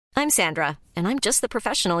I'm Sandra, and I'm just the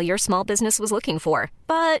professional your small business was looking for.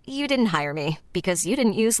 But you didn't hire me because you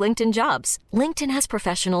didn't use LinkedIn Jobs. LinkedIn has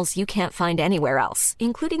professionals you can't find anywhere else,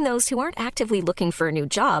 including those who aren't actively looking for a new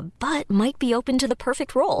job, but might be open to the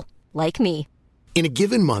perfect role, like me. In a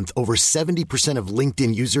given month, over 70% of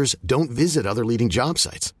LinkedIn users don't visit other leading job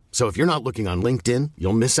sites. So if you're not looking on LinkedIn,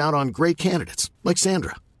 you'll miss out on great candidates like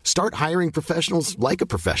Sandra. Start hiring professionals like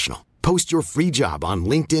a professional. Post your free job on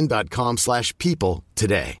linkedin.com/people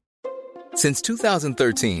today. Since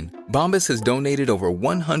 2013, Bombas has donated over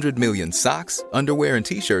 100 million socks, underwear, and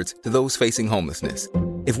T-shirts to those facing homelessness.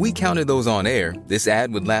 If we counted those on air, this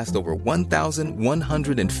ad would last over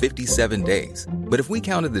 1,157 days. But if we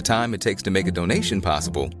counted the time it takes to make a donation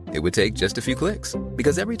possible, it would take just a few clicks.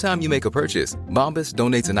 Because every time you make a purchase, Bombas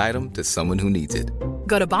donates an item to someone who needs it.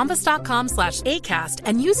 Go to bombas.com/ACAST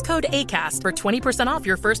and use code ACAST for 20% off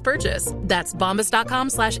your first purchase. That's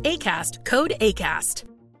bombas.com/ACAST, code ACAST.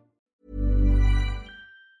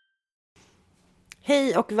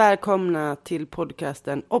 Hej och välkomna till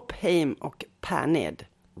podcasten Oppheim och Perned.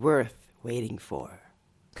 Worth waiting for.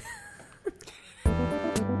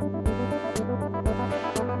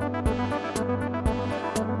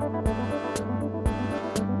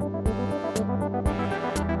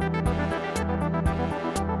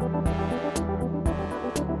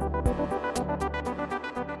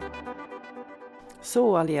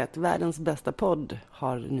 Så Aliette, världens bästa podd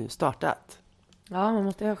har nu startat. Ja, man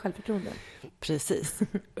måste ha självförtroende. Precis.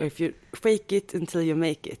 If you fake it until you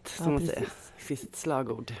make it, som Ja, man säger. Det finns ett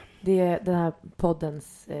slagord. Det är den här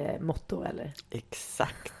poddens motto, eller?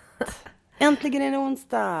 Exakt. Äntligen är det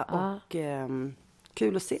onsdag Ja. och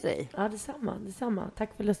kul att se dig. Ja, detsamma.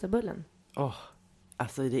 Tack för lussebullen.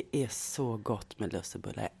 Alltså det är så gott med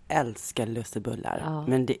lussebullar. Jag älskar lussebullar. Ja.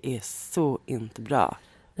 Men det är så inte bra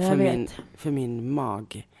för min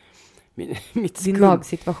mag. Din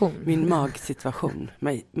magsituation. Min magsituation.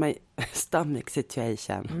 My stomach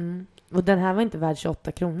situation. Mm. Och den här var inte värd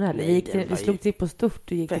 28 kronor heller. Nej, Vi slog till på stort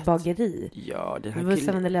och gick till bageri. Ja, den Det här var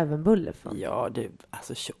 7-Eleven-bulle från. Ja,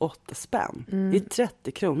 alltså 28 spänn. Det är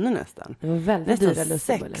 30 kronor nästan. Det var väldigt nästan dyra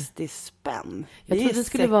lussebullar. 60 spänn. Jag trodde det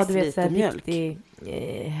skulle vara, du vet, så här mjölk. riktig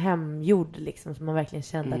hemgjord liksom, som man verkligen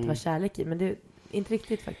kände att det var kärlek i. Men det är inte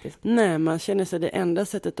riktigt faktiskt. Nej, man känner sig det enda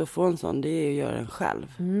sättet att få en sån, det är att göra den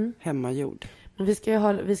själv. Hemmagjord. Men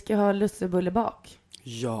vi ska ha lussebulle bak.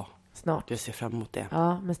 Ja, Snart. jag ser fram emot det.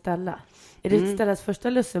 Ja, med Stella. Är det Stellas första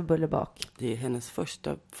lussebulle bak? Det är hennes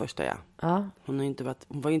första ja. Ja. Hon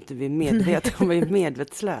var ju inte vid medvet, hon var ju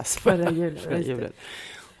medvetslös Förra julen.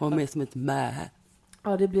 Hon var med som ett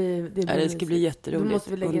Ja, det ska bli jätteroligt. Då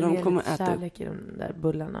måste vi lägga ner lite kärlek i de där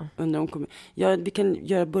bullarna. Vi kan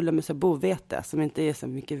göra bullar med så bovete som inte är så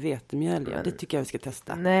mycket vetemjöl. Det tycker jag vi ska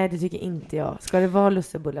testa. Nej, det tycker inte jag. Ska det vara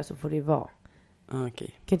lussebullar så får det ju vara. Okay.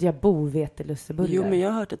 Kan inte göra bovete-lussebullar? Jo, men jag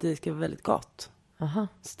har hört att det ska vara väldigt gott. Aha.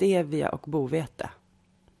 Stevia och bovete.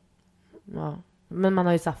 Ja, men man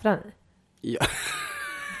har ju saffran i. Ja.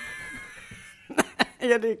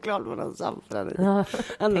 Ja, det är klart man har saffran i. Ja,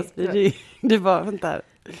 annars blir det bara, vänta här.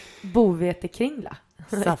 Bovetekringla.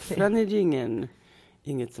 Saffran är ju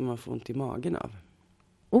inget som man får ont i magen av.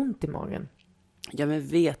 Ont i magen? Ja, men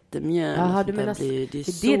vetemjöl. Jaha, du menar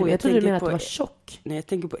jag trodde du menade att det var tjock. Nej, jag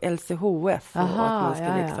tänker på LCHF. Och att man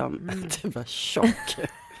ska typ vara tjock.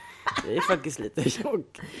 Det är faktiskt lite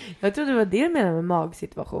tjock. Jag trodde det var det du menade med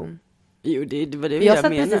magsituation. Jo, det var det jag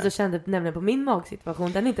satt precis och kände nämligen på min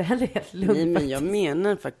magsituation. Den är inte heller helt lugn. Nej, men jag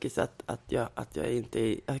menar faktiskt att jag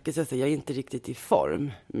inte... Jag kan säga att jag är inte riktigt i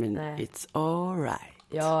form. Men it's all right.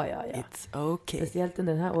 Ja. It's okay. Speciellt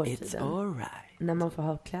under den här årstiden. It's all right. När man får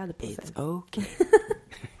ha kläder på sig. It's okay.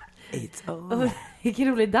 It's all right. Vilken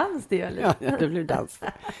rolig dans det gör, eller? Ja, det blev dans.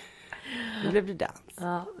 Det blev dans.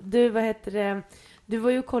 Ja, du, vad heter det? Du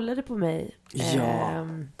var ju och kollade på mig. Ja,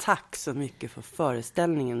 tack så mycket för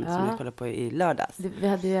föreställningen som jag kollade på i lördags. Vi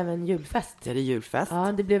hade ju även julfest. Vi hade julfest.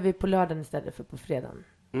 Ja, det blev vi på lördagen istället för på fredagen.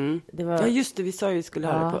 Det var... Ja, just det. Vi sa ju vi skulle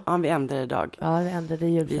ha det på... Ja, vi ändrade idag. Ja, vi ändrade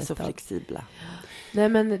julfest. Vi är så flexibla. Nej,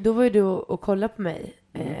 men då var ju du och kollade på mig.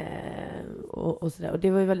 Och sådär. Och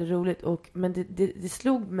det var ju väldigt roligt. Men det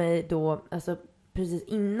slog mig då, alltså precis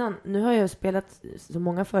innan. Nu har jag spelat så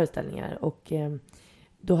många föreställningar och...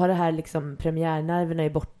 då har det här liksom premiärnerverna är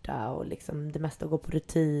borta och liksom det mesta går på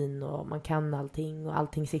rutin och man kan allting och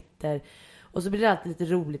allting sitter. Och så blir det alltid lite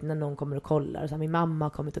roligt när någon kommer och kollar. Så här, min mamma har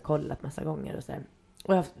kommit och kollat massa gånger och så här. Och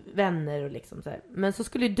jag har haft vänner och liksom så här. Men så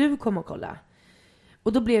skulle du komma och kolla.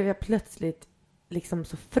 Och då blev jag plötsligt liksom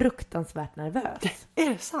så fruktansvärt nervös. Är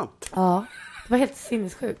det sant? Ja, det var helt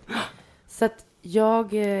sinnessjukt. Så att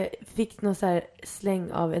jag fick någon så här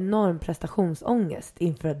släng av enorm prestationsångest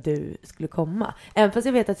inför att du skulle komma. Även fast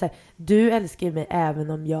jag vet att så här, du älskar mig även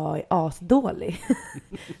om jag är asdålig.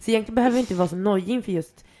 Så egentligen behöver jag inte vara så nojig inför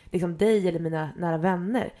just liksom dig eller mina nära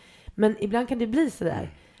vänner. Men ibland kan det bli så där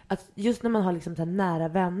att just när man har liksom så här nära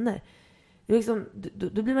vänner, det liksom,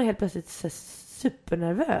 då blir man helt plötsligt så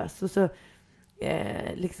supernervös och så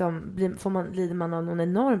liksom lider man av någon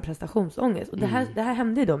enorm prestationsångest. Och det här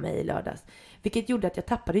hände ju då mig i lördags, vilket gjorde att jag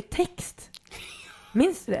tappade ju text.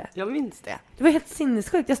 Minns du det? Jag minns det. Det var helt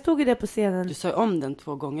sinnessjukt. Jag stod ju där på scenen. Du sa om den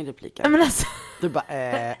 2 gånger i repliken. Men alltså... Du bara,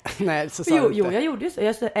 nej, så sa du inte. Jo, jag gjorde ju så.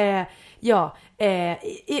 Jag sa,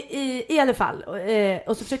 i alla fall.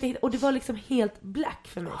 Och så försökte jag hitta, och det var liksom helt black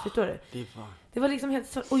för mig, förstår du? Det var liksom helt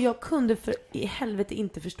svart. Och jag kunde för i helvete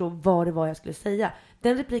inte förstå vad det var jag skulle säga.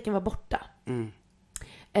 Den repliken var borta.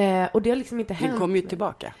 Och det har liksom inte hänt. Den kom ju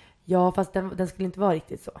tillbaka. Ja, fast den skulle inte vara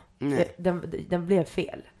riktigt så. Den blev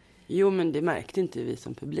fel. Jo, men det märkte inte vi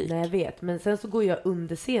som publik. Nej, jag vet. Men sen så går jag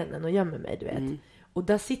under scenen och gömmer mig, du vet. Och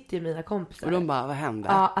där sitter ju mina kompisar. Och de bara, vad hände?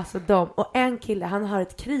 Ja, alltså och en kille, han har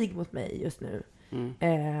ett krig mot mig just nu.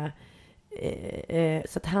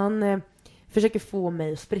 Så att han försöker få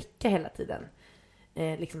mig att spricka hela tiden.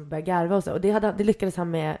 Liksom börja garva och så. Och det lyckades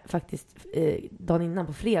han med faktiskt dagen innan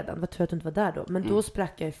på fredagen. Det var tur att du inte var där då. Men då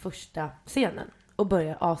sprack jag i första scenen och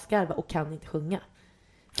börjar asgarva och kan inte sjunga.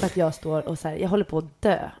 För att jag står och så här, jag håller på att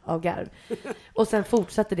dö av garv. Och sen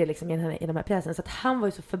fortsatte det liksom i de här pjäsen. Så att han var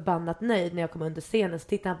ju så förbannat nöjd när jag kom under scenen. Så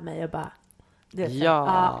tittade han på mig och bara...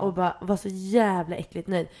 och bara var så jävla äckligt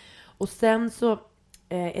nöjd. Och sen så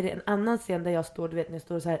är det en annan scen där jag står, du vet, när jag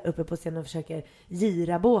står så här uppe på scenen och försöker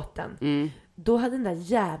gira båten. Då hade den där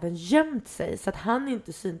jäveln gömt sig så att han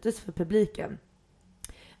inte syntes för publiken.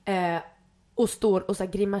 Och står och så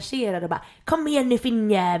grimaserar och bara, kom igen nu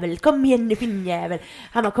finnjävel, kom igen nu finnjävel.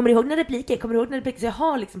 Han bara, kommer du ihåg den repliken? Så jag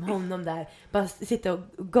har liksom honom där, bara sitta och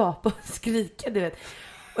gapa och skrika, du vet.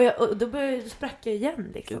 Och då sprack jag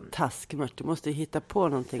igen liksom. Taskmört, du måste hitta på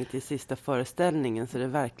någonting till sista föreställningen så det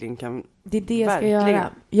verkligen kan... Det är det jag ska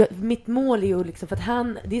göra. Mitt mål är ju liksom, för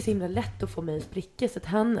att det är så himla lätt att få mig att spricka, så att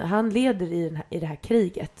han leder i det här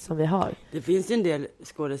kriget som vi har. Det finns ju en del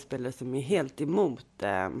skådespelare som är helt emot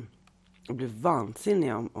och blir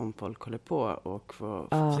vansinniga om folk håller på och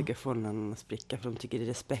försöker få någon att spricka, för de tycker det är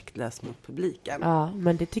respektlöst mot publiken. Ja,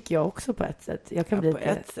 men det tycker jag också på ett sätt. Jag kan bli på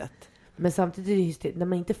ett sätt. Men samtidigt är det just det, när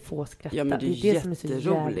man inte får skratta. Ja, men det är det som är så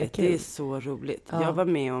jävla kul. Det är så roligt. Ja. Jag var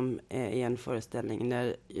med om i en föreställning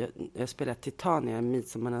när jag spelade Titania,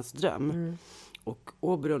 Midsommarnas dröm. Och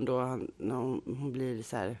Oberon då, när hon blir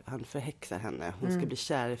så här, han förhäxar henne. Hon ska bli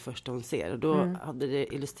kär i första hon ser. Och då hade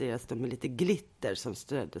det illustrerats med lite glitter som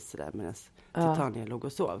ströddes så där medan Titania låg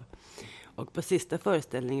och sov. Och på sista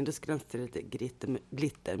föreställningen då skulle han se lite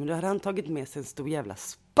glitter. Men då hade han tagit med sig en stor jävla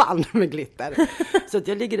spann med glitter. Så att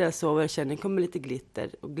jag ligger där och sover och känner, det kommer lite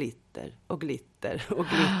glitter och glitter och glitter och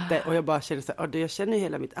glitter. Och jag bara känner så här, jag känner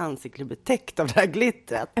hela mitt ansikte blir täckt av det här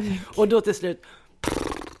glittret. Och då till slut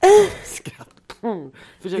skratt.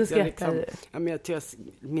 Försökte jag liksom,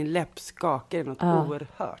 min läpp skakar något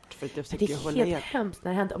oerhört för att jag försöker hålla igen. Det är helt hemskt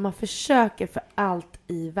när det händer. Och man försöker för allt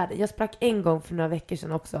i världen. Jag sprack en gång för några veckor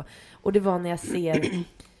sedan också. Och det var när jag ser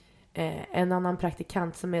en annan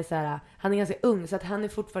praktikant som är så här, han är ganska ung så att han är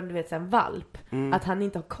fortfarande, du vet, så här, en valp. Att han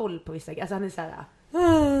inte har koll på vissa, alltså han är så här,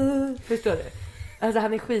 förstår du? Alltså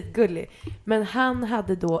han är skitgullig. Men han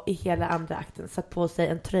hade då i hela andra akten satt på sig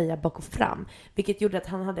en tröja bak och fram. Vilket gjorde att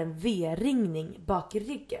han hade en V-ringning bak i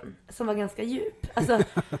ryggen. Som var ganska djup. Alltså,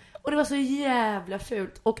 och det var så jävla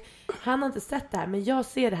fult. Och han har inte sett det här. Men jag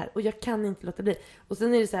ser det här. Och jag kan inte låta bli. Och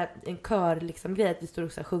sen är det så här en kör liksom grej. Att vi står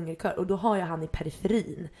och så sjunger i kör. Och då har jag han i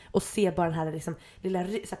periferin. Och ser bara den här liksom lilla så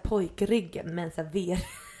här pojkryggen. Med en så här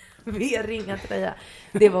V-ringad tröja.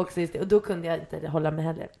 Det var också just det. Och då kunde jag inte hålla mig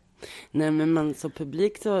heller. Nej, men man som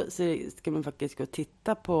publik så ska man faktiskt gå och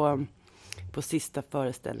titta på sista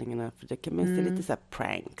föreställningarna. För det kan man se lite så här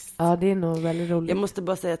pranks. Ja, det är nog väldigt roligt. Jag måste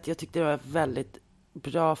bara säga att jag tyckte det var en väldigt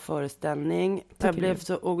bra föreställning.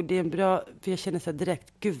 Och det är en bra, för jag känner så här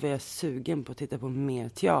direkt, gud vad jag är sugen på att titta på mer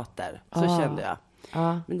teater. Så kände jag.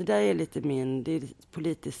 Men det där är lite det är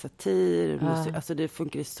politisk satir, alltså det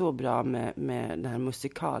funkar så bra med det här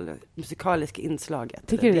musikaliska inslaget.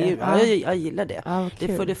 Tycker du det? Jag gillar det.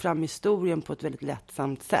 Det förde fram historien på ett väldigt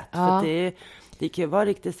lättsamt sätt. För det kan ju vara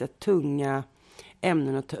riktigt så tunga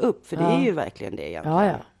ämnen att ta upp, för det är ju verkligen det egentligen.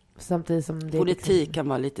 Ja. Samtidigt som det politik kan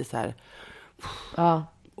vara lite så här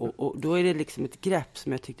Och då är det liksom ett grepp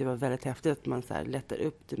som jag tyckte var väldigt häftigt, att man så här lättar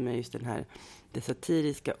upp det med just den här, det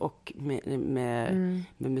satiriska och med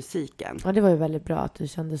musiken. Ja, det var ju väldigt bra att du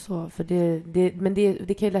kände så. För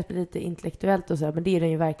det kan ju lätt bli lite intellektuellt och så, men det är den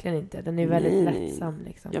ju verkligen inte. Den är ju väldigt lättsam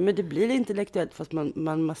liksom. Ja, men det blir intellektuellt fast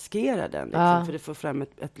man maskerar den liksom, för det får fram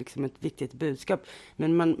ett viktigt budskap.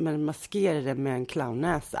 Men man maskerar det med en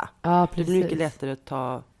clownnäsa. Ja, precis. Det blir mycket lättare att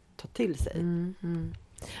ta till sig.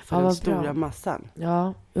 För den stora massan.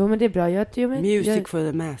 Ja, jo men det är bra. Music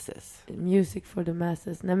for the masses. Music for the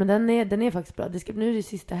masses. Nej, men den är faktiskt bra. Nu är det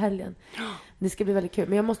sista helgen. Det ska bli väldigt kul.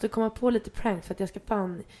 Men jag måste komma på lite pranks för att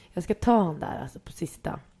jag ska ta han där alltså på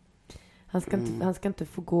sista. Han ska inte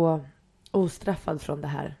få gå ostraffad från det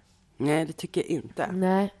här. Nej, det tycker jag inte.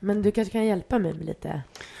 Nej, men du kanske kan hjälpa mig med lite.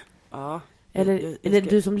 Ja. Eller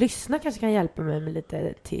du som lyssnar kanske kan hjälpa mig med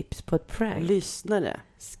lite tips på ett prank. Lyssnare,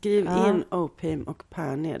 skriv in Opium och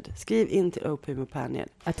Pärned. Skriv in till Opium och Pärned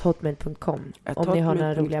 @hotmail.com om ni har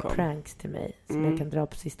några roliga pranks till mig som jag kan dra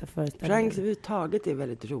på sista föreställningen. Pranks överhuvudtaget är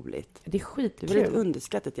väldigt roligt. Det är skitkul. Det är väldigt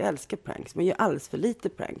underskattat. Jag älskar pranks. Man gör alldeles för lite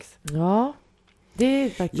pranks. Ja, det är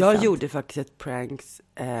faktiskt Jag sant. gjorde faktiskt ett pranks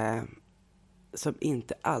som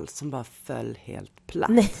inte alls, som bara föll helt platt.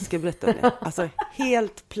 Nej. Ska jag berätta om det? Alltså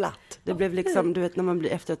helt platt. Det blev liksom, du vet när man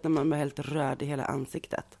blir helt röd i hela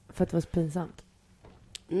ansiktet. För att det var så pinsamt.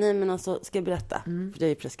 Nej, men alltså, ska jag berätta? För det är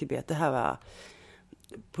ju preskriberat. Det här var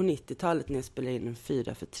på 90-talet när jag spelade in en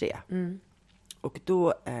 4 för 3. Och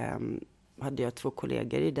då hade jag 2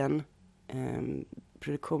 kollegor i den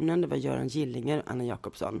produktionen. Det var Göran Gillinger och Anna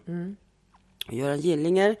Jakobsson. Och Göran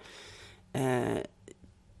Gillinger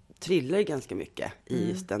trillar ju ganska mycket i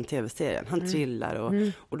just den tv-serien. Han trillar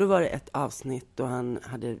och då var det ett avsnitt då han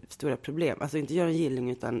hade stora problem. Alltså inte Göran Gilling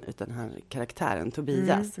utan han karaktären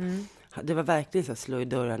Tobias. Det var verkligen så att slå i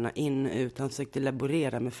dörrarna in och ut. Han försökte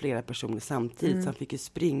laborera med flera personer samtidigt. Så han fick ju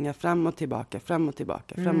springa fram och tillbaka.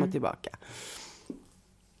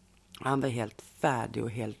 Han var helt färdig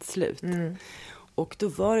och helt slut. Och då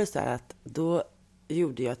var det så här att då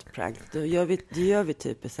gjorde jag ett prank. Då gör vi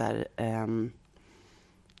typ så här...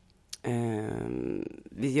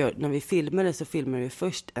 när vi filmade så filmade vi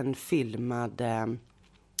först en filmad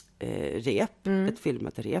rep. Ett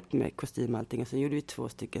filmat rep med kostym och allting. Och sen gjorde vi 2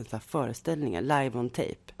 stycken så här föreställningar live on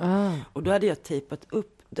tape. Och då hade jag tejpat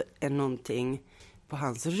upp någonting på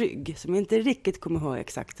hans rygg som jag inte riktigt kommer ihåg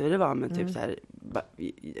exakt hur det var, men typ så här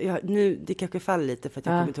nu, det kanske faller lite för att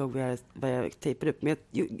jag kommer inte ihåg vad jag tejpade upp, men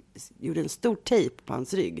jag gjorde en stor tejp på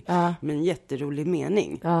hans rygg med en jätterolig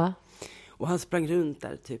mening. Och han sprang runt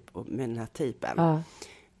där typ med den här tejpen.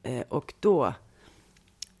 Och då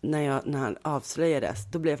när han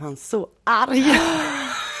avslöjades, då blev han så arg.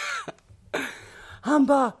 Han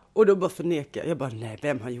bara, och då bara förnekade jag. bara, nej,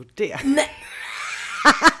 vem har gjort det? Nej.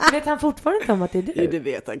 Vet han fortfarande inte om att det är du? Ja, det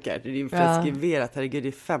vet han kanske. Det är ju preskriberat, herregud, det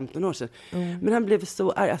är 15 år sedan. Men han blev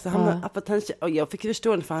så arg. Alltså, och jag fick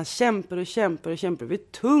förstå det, för han kämpade. Det var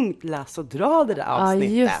ett tungt lass att dra det där avsnittet.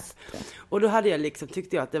 Just det. Och då hade jag liksom,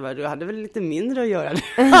 tyckte jag att du hade väl lite mindre att göra.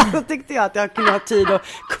 Då tyckte jag att jag kunde ha tid att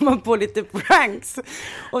komma på lite pranks.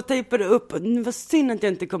 Och tejpade upp. Och det var synd att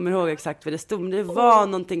jag inte kommer ihåg exakt vad det stod. Men det var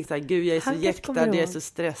någonting så här, gud, jag är så jäktad, jag är så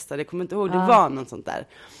stressad. Jag kommer inte ihåg, det var något sånt där.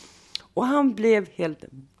 Och han blev helt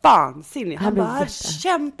vansinnig. Han bara, här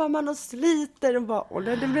kämpar man och sliter. Och bara, och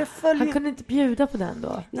det blev han kunde inte bjuda på den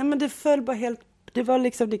då? Nej, men det föll bara helt... Det var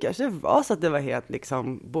liksom, det kanske var så att det var helt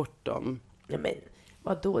liksom bortom... Ja, men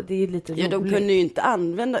vadå? Det är lite roligt. Ja, de kunde ju inte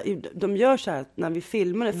använda... De gör så här att när vi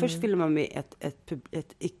filmade... Först filmade vi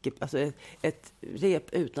ett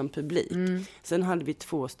rep utan publik. Sen hade vi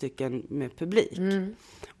 2 stycken med publik.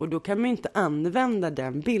 Och då kan man ju inte använda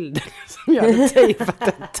den bilden som jag hade tejpat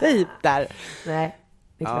en tejp där. Nej,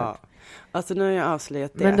 det är klart. Alltså nu har jag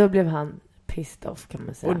avslöjat det. Men då blev han pissed off, kan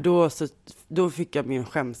man säga. Och då fick jag min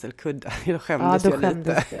skämselkudde. Jag skämdes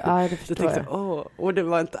lite. Ja, det förstår jag. Och det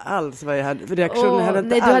var inte alls vad jag hade. För reaktionen hade inte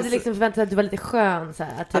nej, alls. Du hade liksom förväntat dig att du var lite skön. Så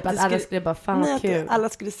här, typ att alla skulle bara, fan vad kul. Alla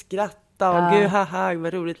skulle skratta. Och gud, haha,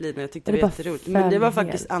 vad roligt Lina. Jag tyckte det var jätteroligt. Men det var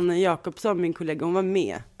faktiskt Anna Jakobsson, min kollega. Hon var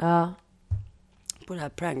med. På det här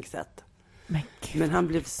prankset. Men han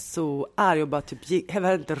blev så arg och bara typ jag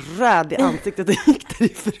var inte röd i ansiktet och gick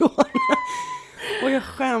därifrån. Och jag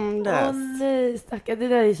skämdes. Åh nej, stackare. Det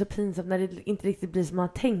där är så pinsamt när det inte riktigt blir som man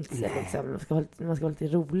har tänkt sig. Liksom. Man ska vara lite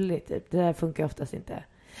rolig. Typ. Det där funkar oftast inte.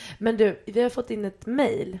 Men du, vi har fått in ett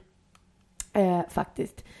mejl.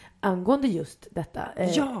 Faktiskt. Angående just detta.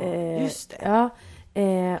 Just det. Ja.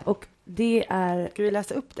 Och det är... Ska vi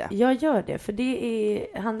läsa upp det? Jag gör det. För det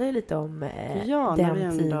handlar ju lite om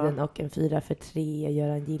den tiden och en 4 för 3.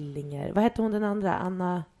 Göran Gillinger. Vad heter hon den andra?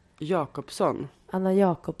 Anna Jakobsson.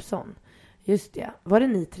 Just det. Var det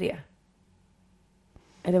ni 3?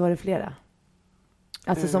 Eller var det flera?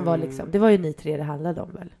 Alltså som var liksom... Det var ju ni 3 det handlade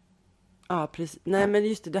om väl? Ja, precis. Nej, men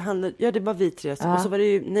just det handlade... Ja, det var vi 3. Och så var det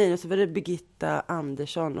ju... Nej, och så var det Birgitta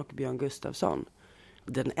Andersson och Björn Gustafsson.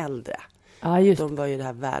 Den äldre. Ja, just de var ju det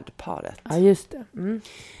här värdparet. Ja, just det. Mm.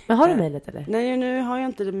 Men har du mejlet eller? Nej, nu har jag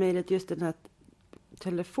inte det mejlet, just den här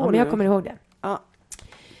telefonen. Ja, men jag kommer ihåg det. Ja.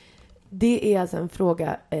 Det är alltså en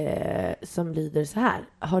fråga som lyder så här.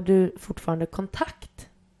 Har du fortfarande kontakt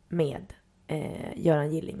med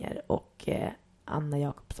Göran Gillinger och Anna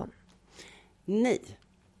Jakobsson? Nej.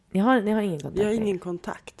 Ni har ingen kontakt? Jag har ingen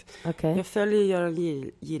kontakt. Okay. Jag följer Göran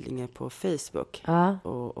Gillinger på Facebook. Ja.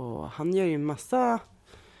 Och han gör ju massa...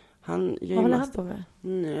 Vad håller han på med?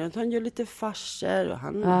 Han gör lite farser och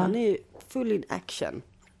han är full in action.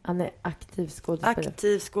 Han är aktiv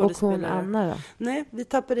skådespelare. Och hon Anna då? Nej, vi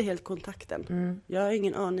tappade helt kontakten. Jag har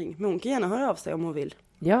ingen aning. Men hon kan gärna höra av sig om hon vill.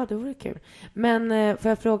 Ja, det vore kul. Men får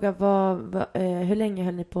jag fråga, hur länge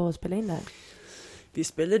höll ni på att spela in det här? Vi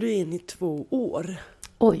spelade in i 2 år.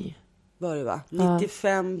 Oj. Var det va?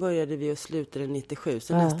 95 började vi och slutade 97.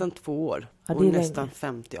 Så nästan 2 år. Ja, och nästan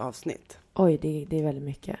 50 avsnitt. Oj, det är väldigt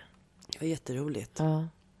mycket. Ja, jätteroligt. Ja.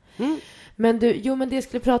 Men det jag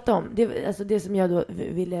skulle prata om, det som jag då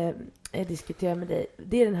ville diskutera med dig,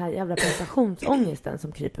 det är den här jävla prestationsångesten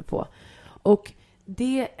som kryper på. Och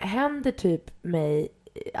det händer typ mig,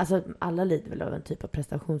 alltså alla lider väl av en typ av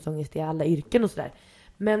prestationsångest i alla yrken och sådär.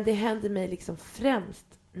 Men det händer mig liksom främst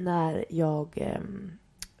när jag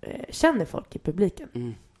känner folk i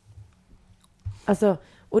publiken. Alltså,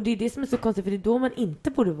 och det är det som är så konstigt, för det är då man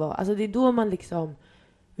inte borde vara, alltså det är då man liksom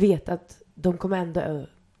vet att de kommer ändå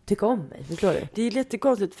tycka om mig, förstår du? Det är lite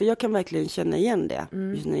konstigt, för jag kan verkligen känna igen det.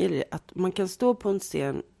 Just när det gäller att man kan stå på en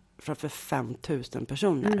scen framför 5000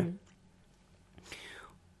 personer.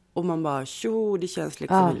 Och man bara, det känns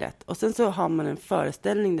liksom lätt. Och sen så har man en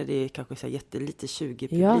föreställning där det är kanske så jättelite 20 i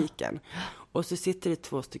publiken. Och så sitter det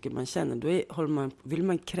 2 stycken man känner, då vill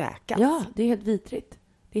man kräkas. Ja, det är helt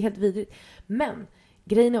vidrigt. Men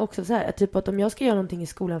grejen är också så här, att typ att om jag ska göra någonting i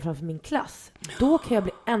skolan framför min klass, då kan jag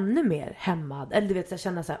bli ännu mer hämmad. Eller du vet, så jag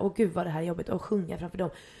känner så här, åh gud vad det här är jobbigt att sjunga framför dem.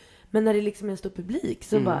 Men när det liksom är en stor publik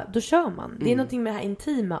så bara, då kör man. Det är någonting med det här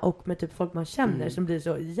intima och med typ folk man känner som blir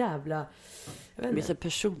så jävla... Det blir så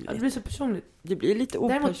personligt. Ja, det blir så personligt. Det blir lite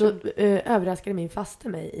opersonligt. Däremot så överraskade min faste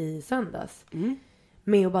mig i söndags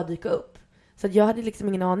med att bara dyka upp. Så att jag hade liksom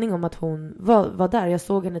ingen aning om att hon var där. Jag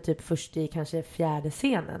såg henne typ först i kanske 4:e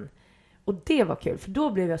scenen. Och det var kul, för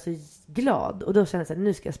då blev jag så glad. Och då kände jag att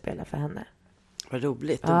nu ska jag spela för henne. Vad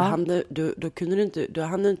roligt. Ja. Då kunde du inte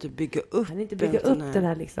bygga upp... Han inte bygga upp den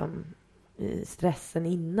här liksom, stressen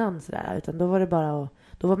innan sådär. Utan då var det bara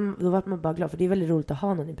då var man bara glad. För det är väldigt roligt att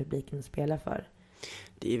ha någon i publiken att spela för.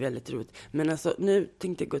 Det är väldigt roligt. Men alltså, nu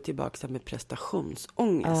tänkte jag gå tillbaka med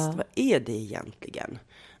prestationsångest. Vad är det egentligen?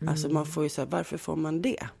 Alltså man får ju så här, varför får man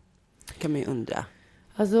det? Kan man ju undra.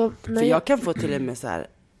 Alltså, för jag kan få till och med så här,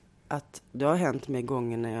 att det har hänt mig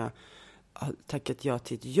gånger när jag har tackat ja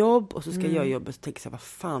till ett jobb och så ska jag jobba, så tänker jag så här, vad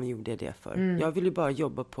fan gjorde jag det för? Jag vill ju bara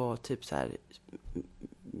jobba på typ så här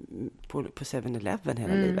på 7-Eleven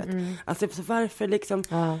hela livet. Alltså så varför liksom,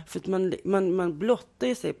 för att man blottar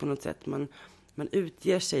ju sig på något sätt, man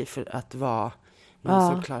utger sig för att vara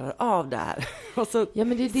någon som klarar av det här. Och så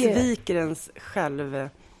sviker ens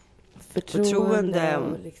självförtroende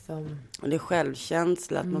och det är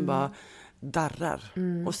självkänsla, att man bara darrar.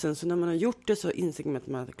 Och sen så när man har gjort det så inser man att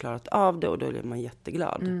man har klarat av det och då är man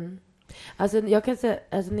jätteglad. Alltså jag kan säga,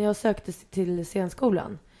 alltså när jag sökte till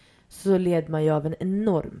scenskolan så led man ju av en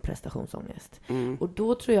enorm prestationsångest. Och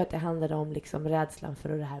då tror jag att det handlade om liksom rädslan för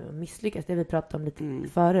det här att misslyckas. Det vi pratade om lite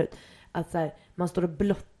förut. Att så här, man står och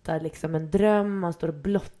blottar liksom en dröm, man står och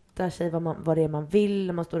blottar sig vad det är man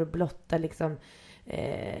vill, man står och blottar liksom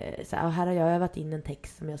så här har jag övat in en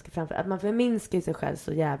text som jag ska framföra. Att man förminskar sig själv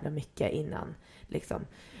så jävla mycket innan liksom.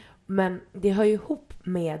 Men det hör ju ihop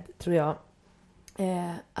med, tror jag,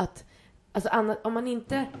 att alltså annat, om man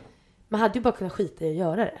inte, man hade ju bara kunnat skita i att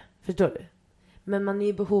göra det, förstår du? Men man är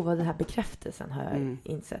i behov av den här bekräftelsen, har jag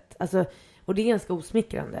insett. Alltså, och det är ganska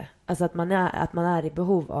osmickrande. Alltså att man är i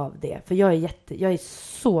behov av det. För jag är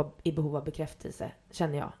så i behov av bekräftelse,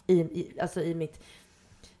 känner jag. Alltså i mitt...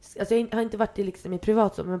 Alltså jag har inte varit i, liksom, i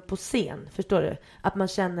privat så, men på scen, förstår du? Att man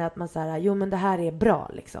känner att man så här, jo men det här är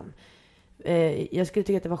bra liksom. Jag skulle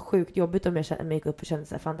tycka att det var sjukt jobbigt om jag gick upp och kände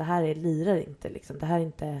så här, fan det här lirar inte liksom. Det här är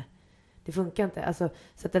Det funkar inte. Alltså,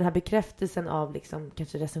 så att den här bekräftelsen av liksom,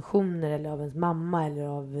 kanske recensioner eller av ens mamma eller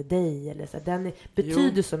av dig eller så, den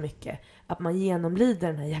betyder så mycket att man genomlider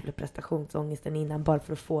den här jävla prestationsångesten innan bara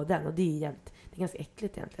för att få den. Och det är ganska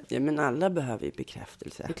äckligt egentligen. Ja, men alla behöver ju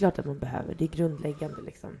bekräftelse. Det är klart att man behöver. Det är grundläggande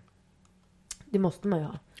liksom. Det måste man ju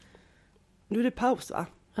ha. Nu är det paus, va?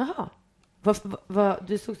 Jaha.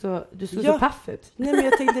 Du såg så paff ut. Nej, men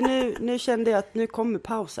jag tänkte nu kände jag att nu kommer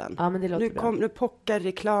pausen. Ja, men det låter bra. Nu pockar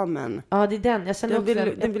reklamen. Ja, det är den. Jag känner också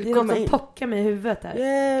den vill det är komma något som in. pockar mig i huvudet här.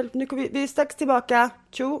 Hjälp, nu kommer vi är strax tillbaka.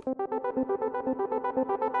 Tjo!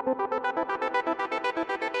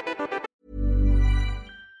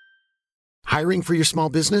 Hiring for your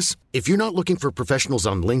small business? If you're not looking for professionals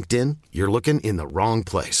on LinkedIn, you're looking in the wrong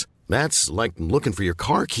place. That's like looking for your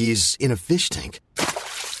car keys in a fish tank.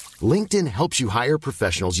 LinkedIn helps you hire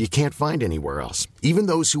professionals you can't find anywhere else, even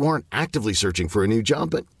those who aren't actively searching for a new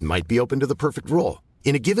job but might be open to the perfect role.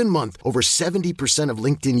 In a given month, over 70% of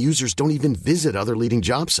LinkedIn users don't even visit other leading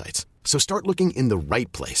job sites. So start looking in the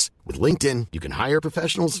right place. With LinkedIn, you can hire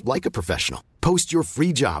professionals like a professional. Post your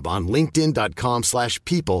free job on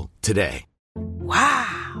linkedin.com/people today.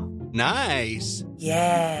 Wow. Nice.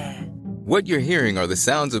 Yeah. What you're hearing are the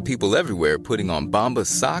sounds of people everywhere putting on Bombas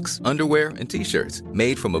socks, underwear, and T-shirts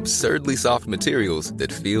made from absurdly soft materials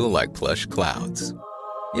that feel like plush clouds.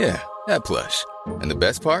 Yeah, that plush. And the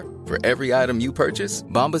best part? For every item you purchase,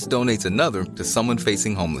 Bombas donates another to someone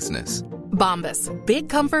facing homelessness. Bombas. Big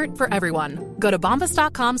comfort for everyone. Go to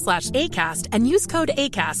bombas.com/ACAST and use code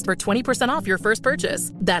ACAST for 20% off your first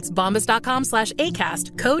purchase. That's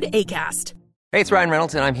bombas.com/ACAST. Code ACAST. Hey, it's Ryan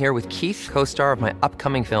Reynolds, and I'm here with Keith, co-star of my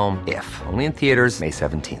upcoming film, If, only in theaters May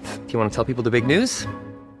 17th. Do you want to tell people the big news?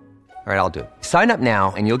 All right, I'll do it. Sign up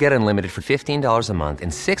now and you'll get unlimited for $15 a month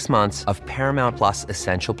and 6 months of Paramount Plus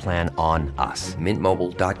Essential Plan on us.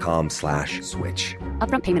 MintMobile.com/switch.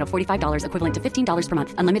 Upfront payment of $45 equivalent to $15 per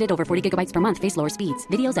month. Unlimited over 40 gigabytes per month. Face lower speeds.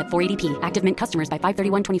 Videos at 480p. Active Mint customers by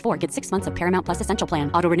 531.24 get 6 months of Paramount Plus Essential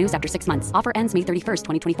Plan. Auto renews after 6 months. Offer ends May 31st,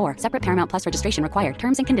 2024. Separate Paramount Plus registration required.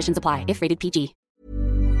 Terms and conditions apply if rated PG.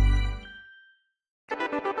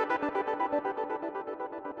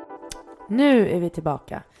 Nu är vi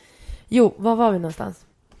tillbaka. Jo, var var vi någonstans?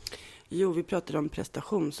 Jo, vi pratade om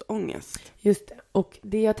prestationsångest. Just det. Och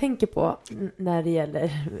det jag tänker på när det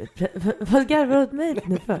gäller... Vad garvar du åt mig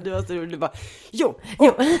nu för? Det var så roligt. Bara,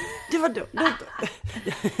 det var dumt.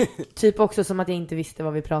 Typ också som att jag inte visste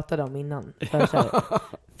vad vi pratade om innan. För så här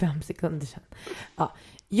 5 sekunder sedan. Ja.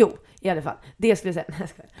 Jo, i alla fall. Det skulle jag säga. Nej,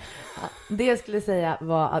 det jag skulle säga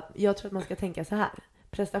var att jag tror att man ska tänka så här.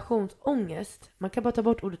 Prestationsångest. Man kan bara ta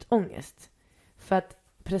bort ordet ångest. För att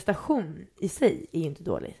prestation i sig är ju inte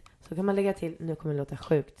dålig. Så kan man lägga till, nu kommer det låta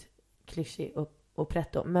sjukt klyschig och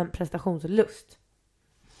pretto, men prestationslust.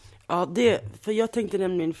 Ja, för jag tänkte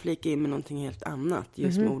nämligen flika in med någonting helt annat,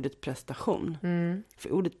 just med ordet prestation.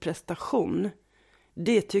 För ordet prestation,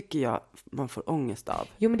 det tycker jag man får ångest av.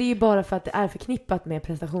 Jo, men det är ju bara för att det är förknippat med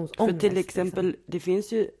prestationsångest. För till exempel, liksom. Det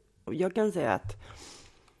finns ju, jag kan säga att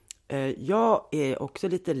jag är också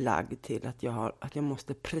lite lagd till att jag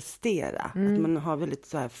måste prestera. Att man har väldigt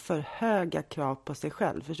så här för höga krav på sig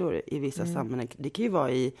själv, förstår du? I vissa sammanhang. Det kan ju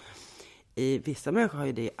vara i vissa människor har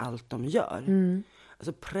ju det i allt de gör.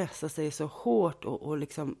 Alltså pressa sig så hårt och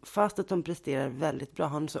liksom, fast att de presterar väldigt bra,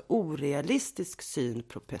 har en så orealistisk syn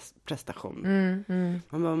på prestation.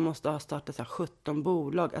 Man måste ha startat så här 17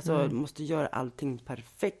 bolag, alltså måste göra allting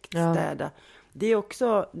perfekt, städa. Det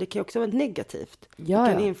kan också vara negativt. Det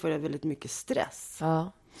kan införa väldigt mycket stress.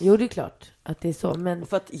 Ja, jo, det är klart att det är så. Men...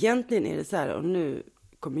 För att egentligen är det så här, och nu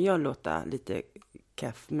kommer jag låta lite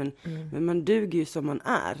keff, men man duger ju som man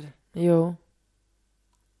är. Jo.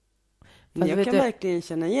 Men jag kan verkligen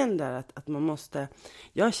känna igen där att man måste...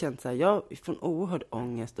 Jag har känt så här, jag får en oerhörd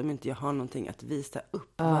ångest om inte jag har någonting att visa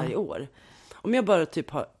upp varje år. Om jag bara typ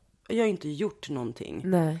har... Jag har inte gjort någonting.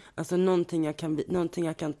 Nej. Alltså någonting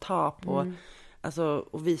jag kan ta på, alltså,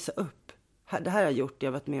 och visa upp. Det här har jag gjort, jag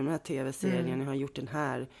har varit med om den här tv-serien, jag har gjort den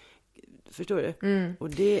här. Förstår du? Och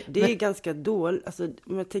det är ganska dåligt. Alltså,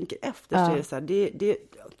 om jag tänker efter så är det så här,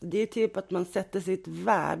 det är typ att man sätter sitt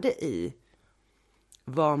värde i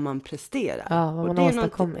vad man presterar. Ja, vad man har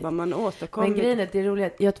åstadkommit. Men grejen är att det är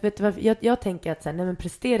roligt. Jag tänker att så här, nej, men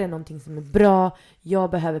prestera är någonting som är bra.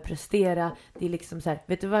 Jag behöver prestera. Det är liksom så här,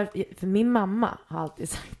 vet du varför? För min mamma har alltid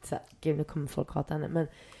sagt så här, gud, nu kommer folk hata henne, men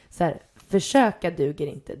så här, försöka duger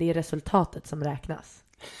inte. Det är resultatet som räknas.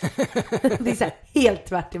 Det är så här, helt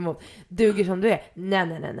tvärt emot. Duger som du är.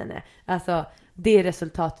 Nej. Alltså, det är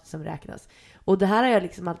resultatet som räknas. Och det här har jag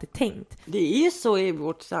liksom alltid tänkt. Det är ju så i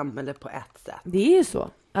vårt samhälle på ett sätt. Det är ju så.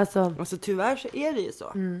 Alltså tyvärr så är det ju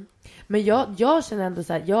så. Men jag känner ändå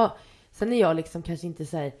så här, Sen är jag liksom kanske inte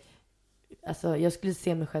så här, alltså jag skulle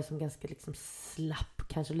se mig själv som ganska liksom slapp,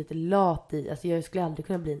 kanske lite lat i, alltså jag skulle aldrig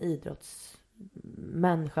kunna bli en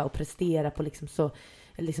idrottsmänniska och prestera på liksom så,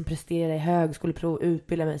 eller liksom prestera i högskoleprov,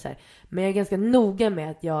 utbilda mig så här. Men jag är ganska noga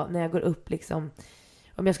med att jag, när jag går upp liksom,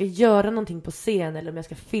 om jag ska göra någonting på scen eller om jag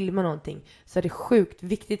ska filma någonting, så är det sjukt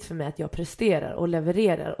viktigt för mig att jag presterar och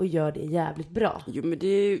levererar och gör det jävligt bra. Jo, men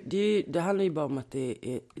det handlar ju bara om att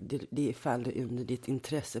det faller under ditt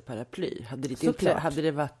intresseparaply. Hade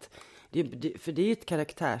det varit... för det är ju ett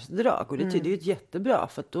karaktärsdrag och det är ju ett jättebra,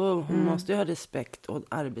 för att då måste jag ha respekt och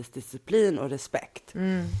arbetsdisciplin och respekt.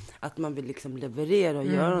 Att man vill liksom leverera och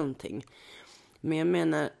göra någonting. Men jag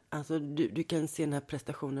menar, alltså, du kan se den här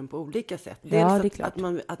prestationen på olika sätt. Dels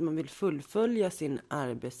att man vill fullfölja sin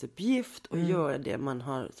arbetsuppgift och göra det man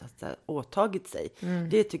har så att säga, åtagit sig.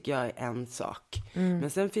 Det tycker jag är en sak. Men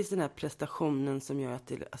sen finns den här prestationen som gör att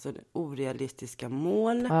det alltså, orealistiska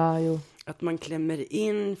mål. Att man klämmer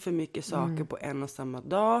in för mycket saker på en och samma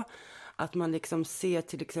dag. Att man liksom ser,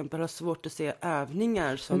 till exempel, har svårt att se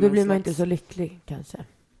övningar. Som och då blir man inte så lycklig kanske.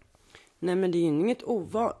 Nej, men det är ju inget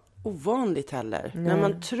ovanligt heller. När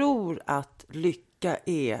man tror att lycka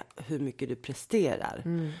är hur mycket du presterar.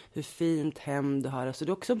 Hur fint hem du har. Alltså det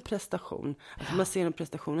är också en prestation. Alltså man ser en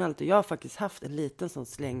prestation alltid. Jag har faktiskt haft en liten sån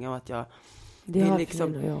släng av att jag... Det har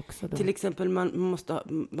liksom, jag också då. Till exempel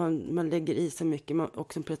man lägger i så mycket.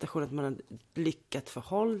 Också en prestation att man har lyckat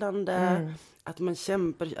förhållande. Att man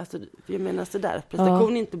kämpar. Alltså, jag menar sådär.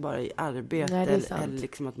 Prestation är inte bara i arbete. Nej, eller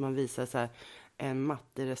liksom att man visar så här... en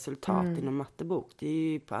matteresultat i någon mattebok. Det är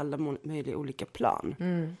ju på alla möjliga olika plan.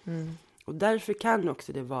 Och därför kan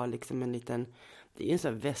också det vara liksom en liten... Det är ju en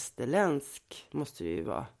sån här västerländsk, måste det ju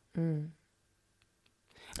vara.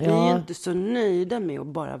 Vi är ju inte så nöjda med att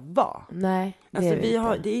bara vara. Nej, det alltså,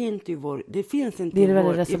 är det är inte i vår... Det finns inte det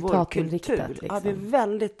är i vår kultur. Liksom. Ja, vi är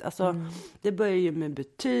väldigt... Alltså, det börjar ju med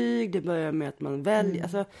betyg. Det börjar med att man väljer...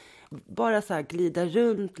 Alltså, bara så här glida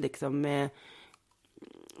runt liksom med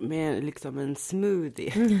liksom en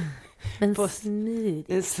smoothie. En smoothie.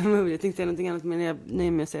 En smoothie. Jag tänkte säga någonting annat, men jag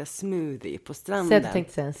nöjer mig att säga smoothie på stranden. Så du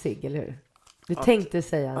tänkte säga en cigg, eller hur? Du tänkte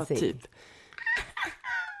säga en cigg. Typ.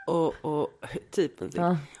 Och typ en cigg.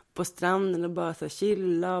 På stranden och bara så här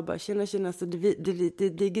chilla och bara känna. Så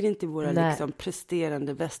det ligger inte i våra liksom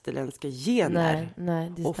presterande västerländska gener. Nej,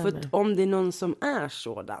 det stämmer. Och för om det är någon som är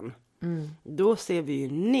sådan, då ser vi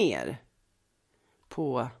ju ner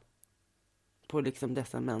på liksom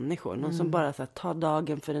dessa människor. Någon som bara så här, tar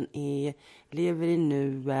dagen för den är, lever i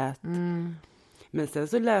nuet. Men sen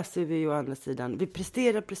så läser vi ju å andra sidan, vi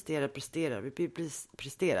presterar. Vi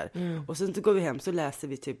presterar. Och sen så går vi hem så läser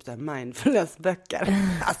vi typ så här mindfulness-böcker.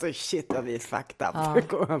 Alltså shit vad vi är fucked up.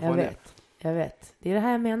 Jag vet. Det är det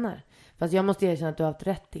här jag menar. Fast jag måste erkänna att du har haft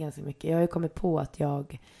rätt i ganska mycket. Jag har ju kommit på att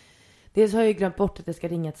dels har jag ju glömt bort att jag ska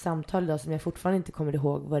ringa ett samtal idag som jag fortfarande inte kommer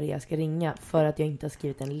ihåg vad det är jag ska ringa. För att jag inte har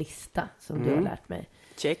skrivit en lista som du har lärt mig.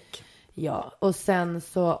 Check. Ja, och sen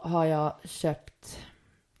så har jag köpt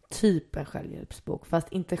typ en självhjälpsbok.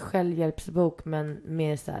 Fast inte självhjälpsbok, men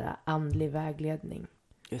mer så här andlig vägledning.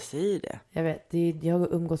 Jag säger det. Jag vet, jag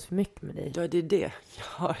har umgås för mycket med dig. Ja, det är det.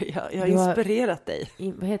 Jag har inspirerat dig.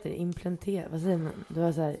 Vad heter det? Implanterat? Vad säger man? Du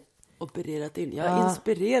har så här... opererat in. Jag har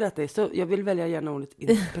inspirerat dig. Så jag vill välja gärna ordet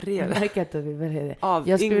inspirerat. Jag märker att du vill välja det.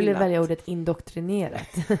 Jag skulle vilja välja ordet indoktrinerat.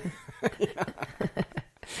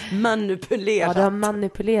 Manipulerat. Ja, du har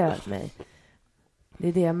manipulerat mig. Det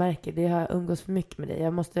är det jag märker. Det har umgås för mycket med dig.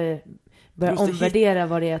 Jag måste börja omvärdera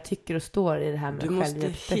vad det är jag tycker och står i det här med självhjälpsböcker. Du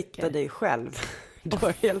måste hitta dig själv. Du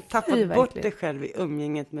har helt tappat bort dig själv i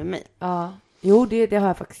umgänget med mig. Ja, jo det har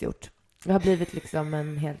jag faktiskt gjort. Jag har blivit liksom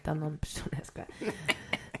en helt annan person.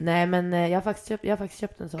 Nej, men jag har faktiskt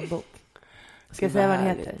köpt en sån bok. Ska jag säga vad den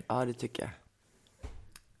heter? Ja, det tycker jag.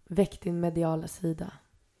 Väck din mediala sida.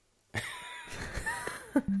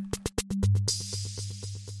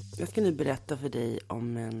 Jag ska nu berätta för dig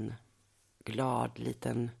om en glad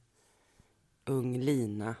liten ung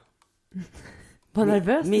Lina. Vad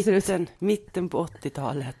nervös mitten på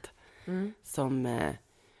 80-talet. Som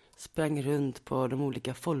sprang runt på de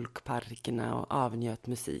olika folkparkerna och avnjöt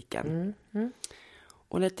musiken.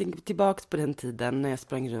 Och när jag tänker tillbaka på den tiden när jag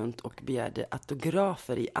sprang runt och begärde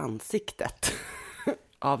autografer i ansiktet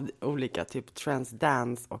av olika typ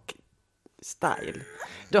transdance och style,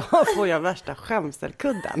 då får jag värsta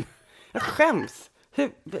skämselkudden. Jag skäms.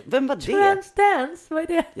 Vem var det? Transdance, vad är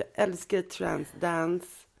det? Jag älskar transdance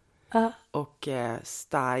och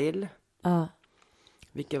style.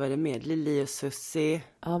 Vilka var det med? Lili och Susie.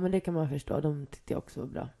 Ja, men det kan man förstå. De tyckte jag också var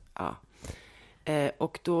bra. Ja.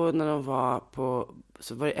 Och då när de var på,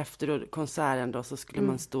 så var det efter konserten då, så skulle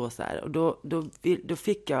man stå så här. Och då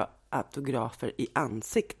fick jag autografer i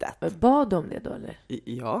ansiktet. Bad de det då eller?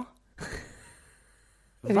 Ja.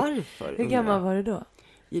 Varför? Hur gammal var du då?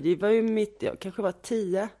 Ja, det var ju jag kanske var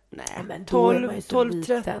 10. Nej, men 12,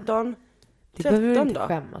 13. Det behöver du inte då.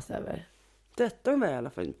 skämmas över. 13 var i alla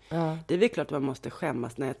fall. Ja. Det är väl klart att man måste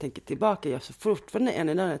skämmas när jag tänker tillbaka. Jag så fortfarande än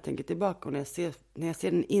idag när jag tänker tillbaka. Och när jag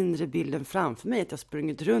ser den inre bilden framför mig. Att jag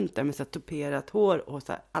sprungit runt där med så här tuperat hår och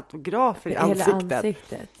så här autografer i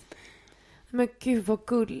ansiktet. Men gud vad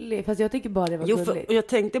gulligt. Fast jag tycker bara det var gulligt. Och jag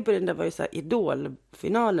tänkte på den där var ju så här,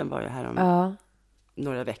 Idol-finalen var ju här om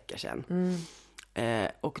några veckor sedan.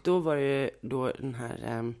 Och då var det ju då den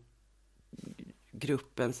här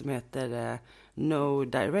gruppen som heter No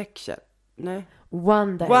Direction. Nej.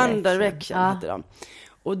 One Direction heter de.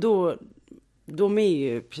 Och då de är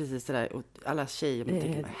ju precis sådär, och alla tjejer man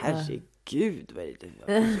tänker, herregud, vad är det?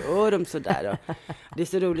 Varför gör de sådär? Och det är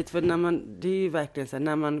så roligt för det är ju verkligen så här,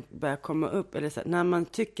 när man börjar komma upp, eller så här, när man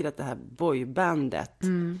tycker att det här boybandet,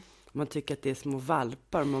 man tycker att det är små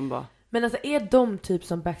valpar, man bara... Men alltså, är de typ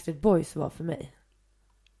som Backstreet Boys var för mig?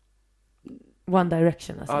 One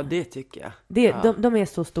Direction alltså. Ja, det tycker jag. De är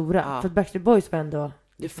så stora. För Backstreet Boys var ändå...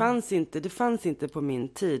 Det fanns inte på min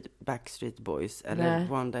tid Backstreet Boys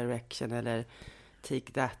eller One Direction eller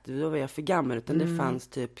Take That. Då var jag för gammal, utan det fanns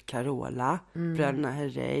typ Carola, Bröderna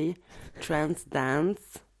Herrey, Trans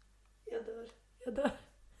Dance. Jag dör.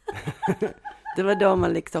 Det var då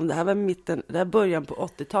man liksom, det här var början på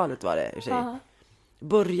 80-talet var det i sig.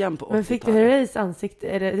 Början på 80-talet. Men fick du Herreys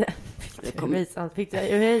ansikte? Fick du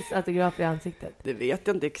Herreys autograf i ansiktet? Det vet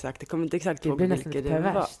jag inte exakt. Det kommer inte exakt ihåg vilket det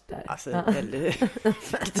var. Där. Alltså, eller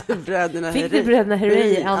fick du Bröderna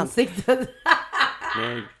Herrey i ansiktet?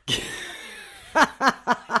 Nej.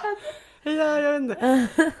 Ja, jag vet inte.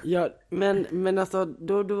 Ja, men alltså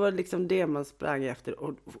då var det liksom det man sprang efter,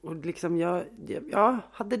 och liksom jag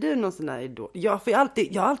hade du någon sån här idol? Ja, för jag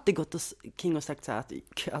har alltid gått kring och sagt så här att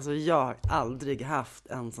alltså jag har aldrig haft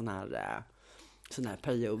en sån här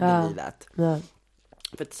period i livet. Ja.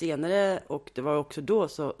 För att senare, och det var också då,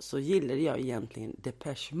 så gillade jag egentligen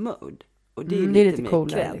Depeche Mode, och det är lite mer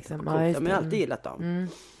coolare liksom. Ja, men jag har alltid gillat dem.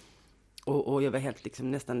 Och jag var helt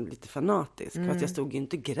liksom nästan lite fanatisk. Fast jag stod ju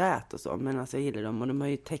inte grät och så. Men alltså jag gillar dem. Och de har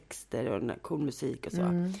ju texter och cool musik och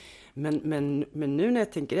så. Men nu när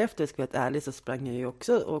jag tänker efter, ska jag vara ärlig, så sprang jag ju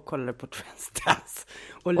också och kollade på Trans Dance.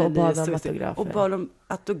 Och bad om autografer. Och bad om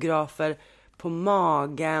autografer på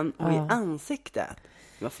magen och i ansiktet.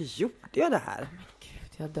 Varför gjorde jag det här? Men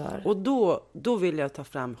gud, jag dör. Och då ville jag ta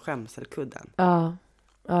fram skämselkudden. Ja,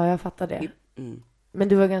 jag fattar det. Men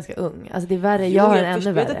du var ganska ung. Alltså det är värre, jag har ännu värre.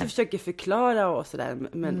 Jag vet att du försöker förklara och sådär.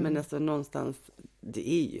 Men alltså någonstans, det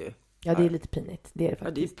är ju... Ja, det är lite pinigt. Det är det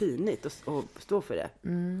faktiskt. Ja, det är pinigt att stå för det.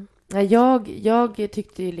 Jag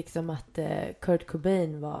tyckte ju liksom att Kurt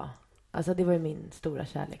Cobain var... Alltså det var ju min stora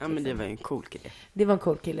kärlek. Ja, men det var ju en cool kille. Det var en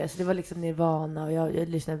cool kille. Så det var liksom Nirvana. Och jag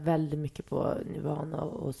lyssnade väldigt mycket på Nirvana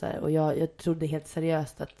och så här. Och jag trodde helt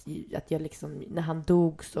seriöst att jag liksom... När han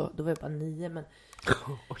dog så... Då var jag bara 9, men...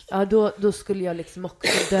 Ja, då skulle jag liksom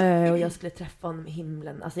också dö och jag skulle träffa honom i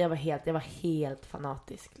himlen. Alltså jag var helt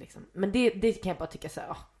fanatisk liksom. Men det kan jag bara tycka så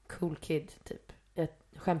här, cool kid typ. Jag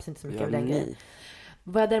skäms inte så mycket över den grejen.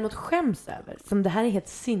 Vad jag däremot skäms över, som det här är helt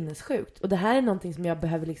sinnessjukt, och det här är någonting som jag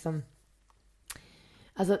behöver liksom,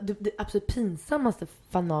 alltså det absolut pinsammaste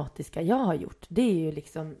fanatiska jag har gjort, det är ju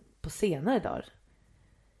liksom på senare dagar.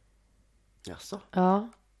 Jaså? Ja.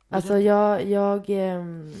 Alltså jag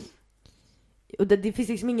och det finns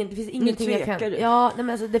liksom ingenting jag kan... Ja, nej, men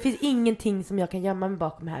alltså, det finns ingenting som jag kan gömma mig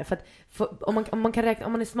bakom här. För att om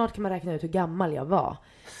man är smart kan man räkna ut hur gammal jag var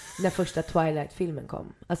när första Twilight-filmen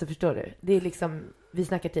kom. Alltså förstår du? Det är liksom, vi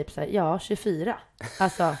snackar typ så här, 24.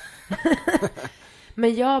 Alltså.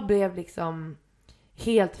 Men jag blev liksom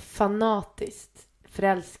helt fanatiskt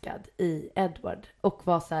förälskad i Edward. Och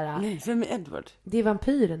var så här... Nej, vem är Edward? Det är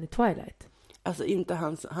vampyren i Twilight. Alltså inte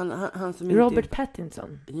han som Robert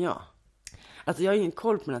Pattinson. Ja. Alltså jag har ingen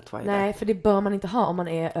koll på den här Twilight. Nej, för det bör man inte ha om man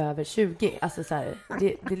är över 20. Alltså så här,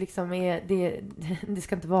 det liksom är... Det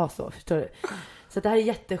ska inte vara så, förstår du? Så det här är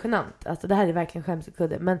jättegenant. Alltså det här är verkligen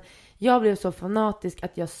skämskudde. Men jag blev så fanatisk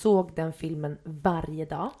att jag såg den filmen varje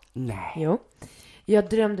dag. Nej. Jo. Jag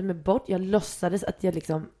drömde mig bort. Jag låtsades att jag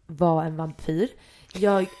liksom var en vampyr.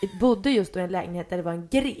 Jag bodde just då i en lägenhet där det var en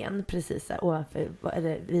gren precis här ovanför,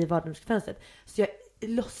 eller vid vardagsfönstret. Så jag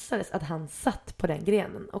låtsades att han satt på den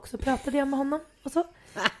grenen. Och så pratade jag med honom och så.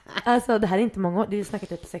 Alltså det här är inte många år. Det är snackat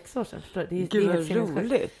typ 6 år sedan. Förstår du? Gud vad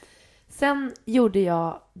roligt. Sen gjorde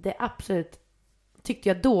jag det absolut, tyckte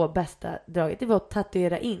jag då, bästa draget. Det var att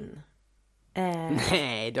tatuera in.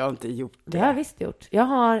 Nej, du har inte gjort det. Det har jag visst gjort. Jag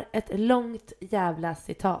har ett långt jävla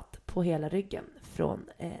citat på hela ryggen. från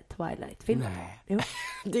Twilight-filmen. Nej. Jo.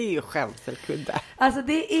 Det är ju skämselkudde. Alltså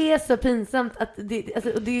det är så pinsamt att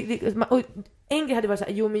och en grej hade varit så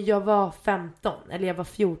här, jo men jag var 15 eller jag var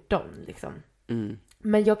 14 liksom.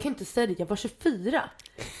 Men jag kan inte säga det, jag var 24.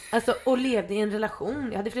 Alltså, och levde i en relation.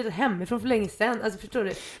 Jag hade flyttat hemifrån för länge sedan. Alltså, förstår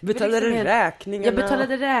du? Betalade liksom räkningarna? Jag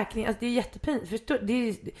betalade räkningar. Alltså, det är jättepinsamt. Förstår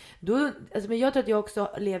du? Men jag tror att jag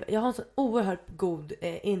också lever. Jag har en så oerhört god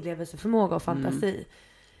inlevelseförmåga och fantasi.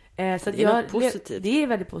 Så att det är något positivt. Det är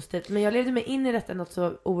väldigt positivt. Men jag levde mig in i detta något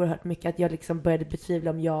så oerhört mycket att jag liksom började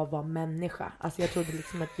betvivla om jag var människa. Alltså, jag trodde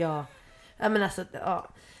liksom att jag... Ja, men alltså, ja.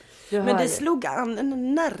 Men det slog an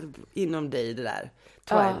en nerv inom dig, det där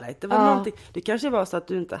Twilight. Det var någonting. Det kanske var så att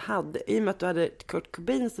du inte hade, i och med att du hade Kurt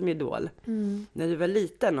Cobain som idol när du var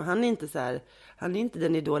liten, och han är inte så här, han är inte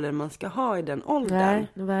den idolen man ska ha i den åldern.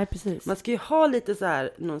 Nej, precis. Man ska ju ha lite så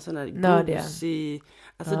här, någon sån här gosig,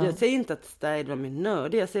 alltså jag säger inte att Style var min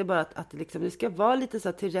nörd, jag säger bara att liksom, det ska vara lite så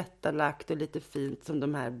här tillrättalagt och lite fint som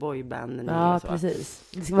de här boybanden. Ja, och så. Precis.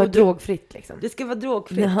 Det ska vara drogfritt liksom. Det ska vara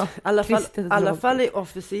drogfritt. I alla fall är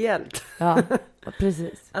officiellt. Ja,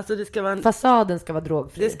 precis. Alltså det ska vara fasaden ska vara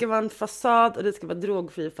drogfri. Det ska vara en fasad och det ska vara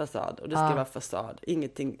drogfri fasad och det ska vara fasad.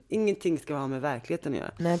 Ingenting ska ha med verkligheten att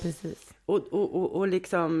göra. Nej, precis. Och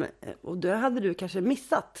liksom, och då hade du kanske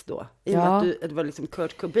missat då. I och med att det var liksom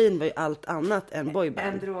Kurt Cobain var ju allt annat än boyband.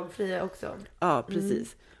 En drogfria också. Ja,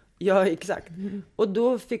 precis. Ja, exakt. Och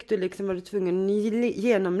då fick du liksom, var du tvungen att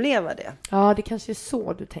genomleva det. Ja, det kanske är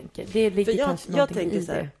så du tänker. Det ligger kanske någonting tänker i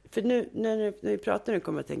så här, det. för nu när vi pratar nu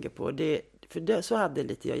kommer jag att tänka på det. För det, så hade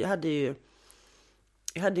lite jag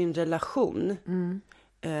hade en relation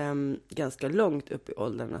ganska långt upp i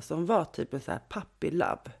åldrarna som var typ en så här puppy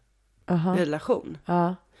love relation.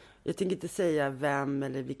 Jag tänker inte säga vem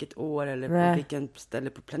eller vilket år eller på vilken ställe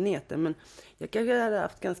på planeten, men jag kanske hade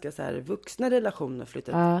haft ganska så här vuxna relationer,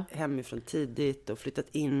 flyttat hemifrån tidigt och flyttat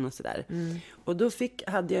in och sådär. Och då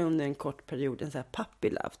hade jag under en kort period en så här puppy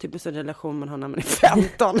love, typ en sån relation man har när man är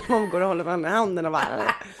 15, man går och håller varandra i handen och bara...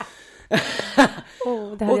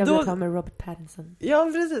 det hade jag velat ha med Robert Pattinson.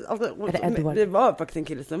 Ja, precis. Det var faktiskt en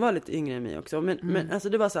kille som var lite yngre än mig också. Men alltså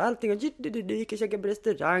det var så allting. Du gick och käkade på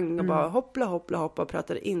restaurang och bara hoppla och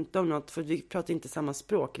pratade inte om något. För vi pratade inte samma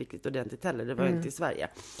språk riktigt ordentligt heller. Det var inte i Sverige.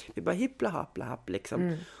 Vi bara hippla happ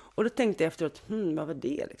liksom. Och då tänkte jag efteråt, vad var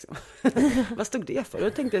det liksom? Vad stod det för? Och då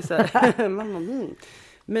tänkte jag så här,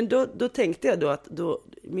 Men då tänkte jag att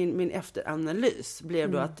min efteranalys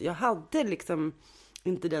blev då att jag hade liksom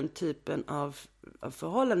inte den typen av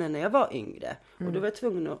förhållanden när jag var yngre. Och då var jag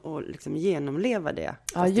tvungen att liksom genomleva det.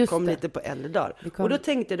 Fast det kom lite på äldre dagar. Och då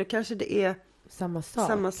tänkte jag, då kanske det är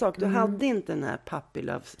samma sak. Du hade inte den här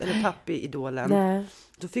pappy-idolen. Nej.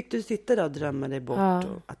 Då fick du sitta där och drömma dig bort.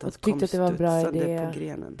 Och att han kom att det var en bra idé på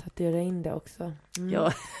grenen. Tatuera in det också.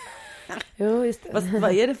 Ja. Jo, just det.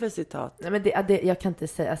 Vad är det för citat? Nej, men jag kan inte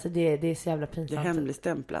säga. Alltså det är så jävla pinsamt. Det är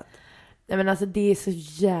hemligstämplat. Nej, men alltså det är så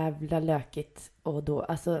jävla lökigt. Och då,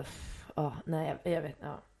 alltså, jag vet,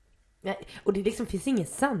 Nej, och det liksom finns ingen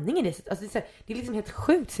sanning i det. Alltså det är liksom helt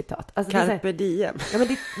sjukt citat. Alltså, Carpe diem. Ja,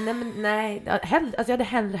 men alltså jag hade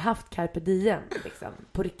hellre haft Carpe diem liksom,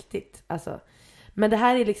 på riktigt. Alltså, men det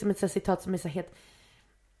här är liksom ett citat som är så helt...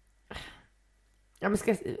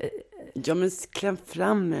 Ja, men kläm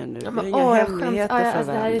fram med nu. Ja, men, jag har hemligheter för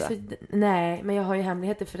varandra. Nej, men jag har ju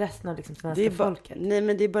hemligheter för resten av liksom svenska folket. Nej,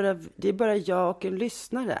 men det är bara jag och en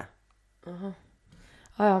lyssnare.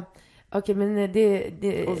 Ja. Okej, men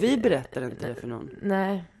det... Och vi berättar inte det för någon.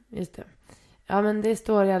 Nej, just det. Ja, men det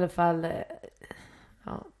står i alla fall...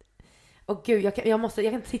 Ja. Och gud, jag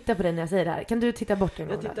kan titta på det när jag säger det här. Kan du titta bort en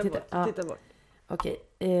gång? Titta bort. Okej.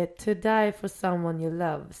 To die for someone you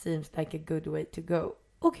love seems like a good way to go.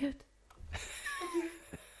 Gud.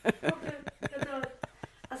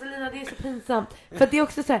 Alltså Lina, det är så pinsamt. För det är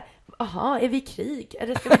också så här, är vi i krig?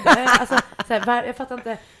 Eller ska vi dö? Alltså, så här, jag fattar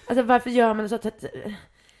inte. Alltså varför gör man så att...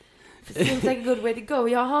 Seems like a good way to go.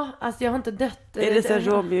 Jaha, alltså jag har inte dött. Är det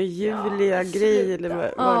så Romeo och Julia-grej?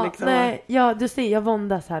 Liksom... Nej, du ser, jag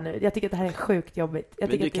våndas här nu. Jag tycker att det här är sjukt jobbigt. Men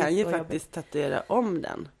du kan ju faktiskt tatuera om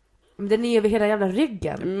den. Men den är över hela jävla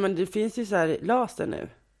ryggen. Men det finns ju så här laser nu.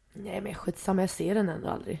 Nej, men skitsamma, jag ser den ändå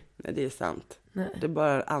aldrig. Nej, det är sant. Nej. Det är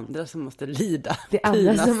bara andra som måste lida. Det är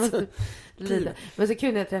andra som måste lida. Men så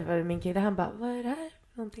kul när jag träffade min kille, han bara, vad är det här?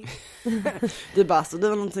 Någonting. Du bara, så det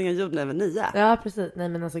var någonting jag gjorde när jag var 9. Ja, precis. Nej,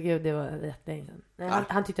 men alltså gud, det var jättelänge sedan.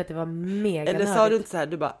 Han tyckte att det var mega Eller sa du inte så här,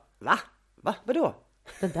 du bara, va? Vadå?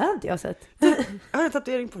 Den där har inte jag sett. Jag har en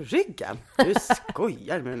tatuering på ryggen. Du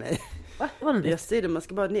skojar med mig. Jag säger det, man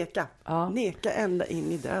ska bara neka. Ja. Neka ända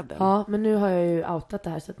in i döden. Ja, men nu har jag ju outat det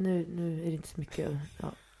här, så att nu är det inte så mycket. Ja.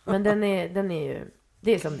 Men den är ju...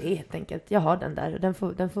 Det är som det är helt enkelt. Jag har den där och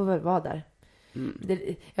den får väl vara där.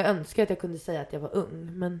 Jag önskar att jag kunde säga att jag var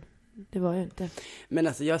ung, men det var jag inte. Men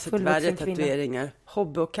alltså jag har sett värre tatueringar.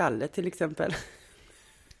 Hobby och Kalle till exempel.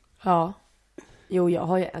 Ja. Jo, jag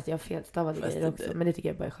har felstavade grejer också, men det tycker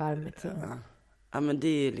jag bara är charmigt. Så. Ja, men det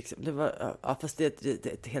är liksom, fast det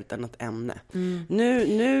är ett helt annat ämne.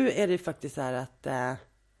 Nu är det faktiskt så här att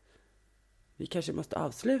vi kanske måste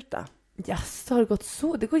avsluta. Ja, så har det gått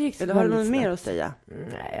så. Det gick så. Eller har du något mer att säga?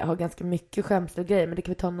 Nej, jag har ganska mycket skämsliga grejer, men det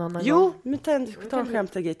kan vi ta någon annan gång. Jo, men ta en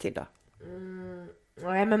skämslig grej till då.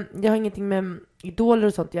 Nej, men jag har ingenting med idoler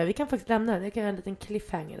och sånt. Vi kan faktiskt lämna det. Jag kan göra en liten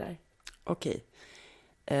cliffhanger där. Okej.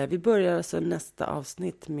 Vi börjar alltså nästa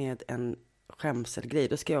avsnitt med en skämselgrej.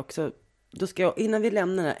 Då ska jag, innan vi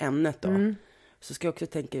lämnar det här ämnet då, så ska jag också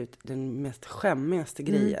tänka ut den mest skämmigaste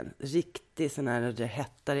grejen. Riktigt sån här, det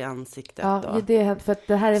hettar i ansiktet. Ja, för att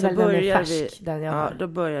det här är så väldigt färsk. Då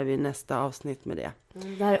börjar vi nästa avsnitt med det.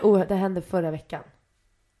 Det hände förra veckan.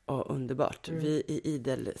 Ja, underbart. Vi är i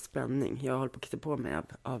idel spänning. Jag håller på att kissa på mig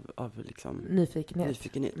av liksom nyfikenhet.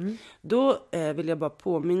 Då vill jag bara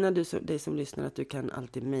påminna dig som lyssnar att du kan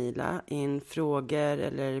alltid mejla in frågor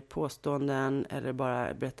eller påståenden eller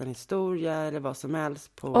bara berätta en historia eller vad som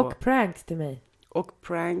helst på... Och pranks till mig. Och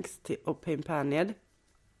pranks till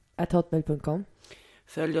openpanel@hotmail.com.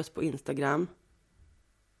 Följ oss på Instagram.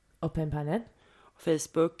 Openpanel.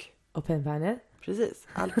 Facebook. Openpanel. Precis.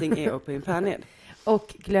 Allting är Openpanel.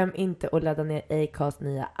 Och glöm inte att ladda ner Acast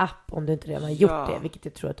nya app om du inte redan har gjort det, vilket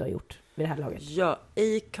jag tror att du har gjort vid det här laget. Ja,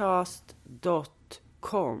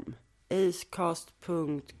 acast.com.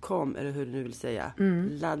 acast.com eller hur du nu vill säga.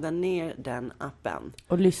 Ladda ner den appen.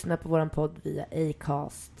 Och lyssna på våran podd via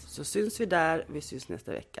Acast. Så syns vi där, vi syns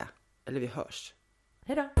nästa vecka. Eller vi hörs.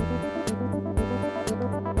 Hej då!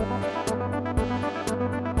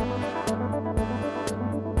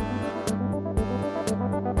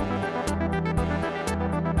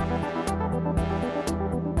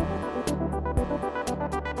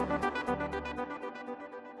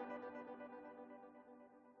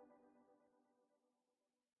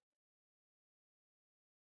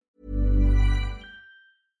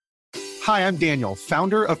 Hi, I'm Daniel,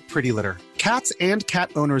 founder of Pretty Litter. Cats and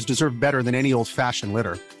cat owners deserve better than any old-fashioned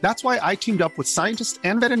litter. That's why I teamed up with scientists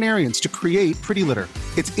and veterinarians to create Pretty Litter.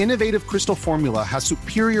 Its innovative crystal formula has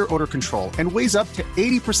superior odor control and weighs up to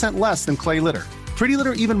 80% less than clay litter. Pretty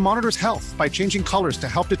Litter even monitors health by changing colors to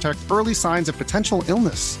help detect early signs of potential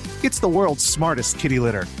illness. It's the world's smartest kitty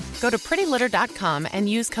litter. Go to prettylitter.com and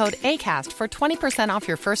use code ACAST for 20% off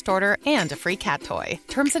your first order and a free cat toy.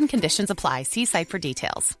 Terms and conditions apply. See site for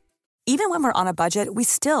details. Even when we're on a budget, we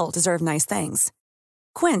still deserve nice things.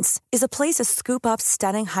 Quince is a place to scoop up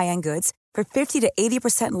stunning high-end goods for 50 to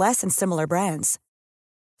 80% less than similar brands.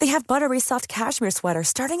 They have buttery soft cashmere sweaters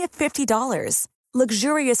starting at $50,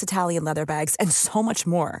 luxurious Italian leather bags, and so much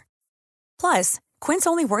more. Plus, Quince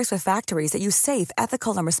only works with factories that use safe,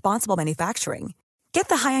 ethical, and responsible manufacturing. Get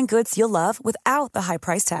the high-end goods you'll love without the high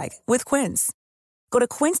price tag with Quince. Go to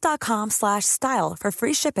quince.com/style for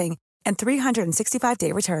free shipping and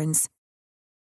 365-day returns.